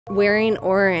Wearing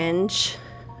orange,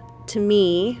 to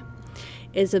me,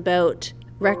 is about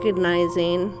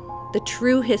recognizing the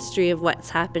true history of what's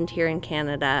happened here in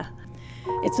Canada.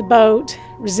 It's about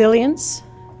resilience.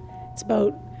 It's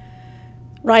about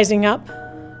rising up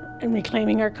and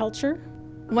reclaiming our culture.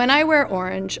 When I wear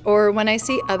orange, or when I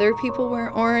see other people wear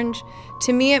orange,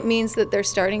 to me it means that they're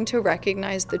starting to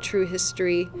recognize the true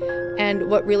history and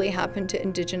what really happened to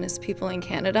Indigenous people in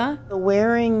Canada.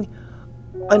 Wearing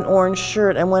an orange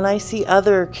shirt, and when I see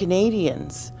other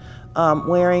Canadians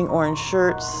wearing orange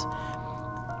shirts,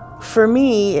 for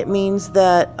me it means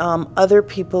that other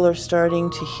people are starting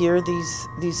to hear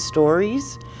these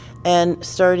stories and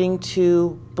starting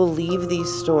to believe these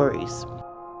stories.